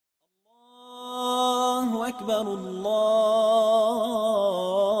أكبر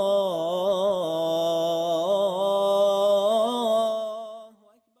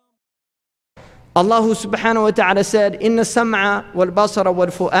Allah subhanahu wa ta'ala said, Inna sam'a wal basara wal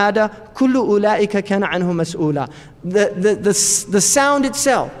fu'ada kullu ulaika kana anhu mas'ula. The sound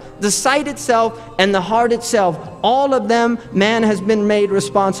itself, the sight itself, and the heart itself, all of them man has been made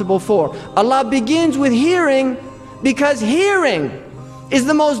responsible for. Allah begins with hearing because hearing is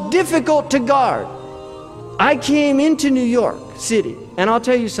the most difficult to guard. I came into New York City, and I'll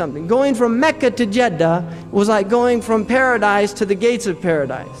tell you something. Going from Mecca to Jeddah was like going from paradise to the gates of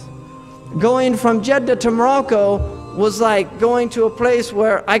paradise. Going from Jeddah to Morocco was like going to a place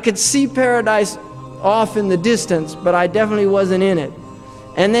where I could see paradise off in the distance, but I definitely wasn't in it.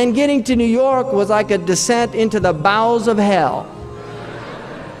 And then getting to New York was like a descent into the bowels of hell.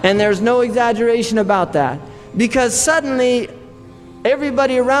 And there's no exaggeration about that. Because suddenly,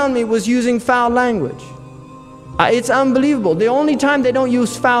 everybody around me was using foul language. It's unbelievable. The only time they don't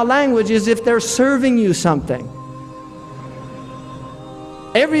use foul language is if they're serving you something.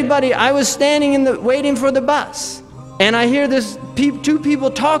 Everybody, I was standing waiting for the bus, and I hear two people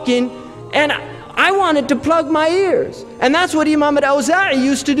talking, and I wanted to plug my ears. And that's what Imam al-Awza'i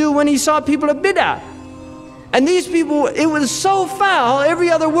used to do when he saw people of bid'ah. And these people, it was so foul, every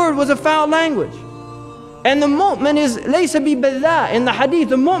other word was a foul language. And the mu'min is laysa bi badha in the hadith.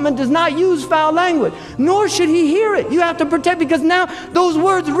 The mu'min does not use foul language, nor should he hear it. You have to protect, because now those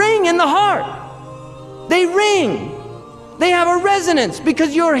words ring in the heart. They ring. They have a resonance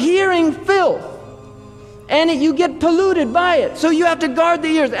because you're hearing filth, and you get polluted by it. So you have to guard the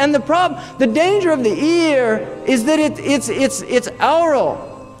ears. And the danger of the ear is that it's aural.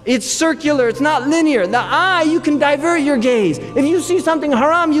 It's circular, it's not linear. The eye, you can divert your gaze. If you see something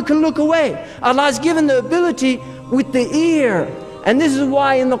haram, you can look away. Allah has given the ability with the ear. And this is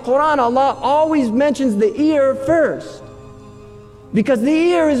why in the Quran, Allah always mentions the ear first. Because the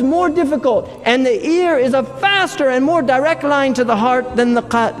ear is more difficult, and the ear is a faster and more direct line to the heart than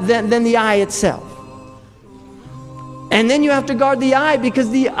the eye itself. And then you have to guard the eye, because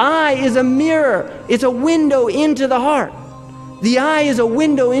the eye is a mirror. It's a window into the heart. The eye is a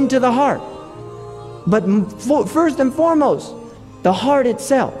window into the heart. But first and foremost, the heart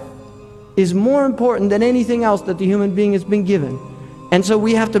itself is more important than anything else that the human being has been given. And so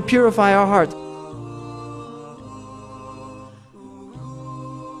we have to purify our hearts.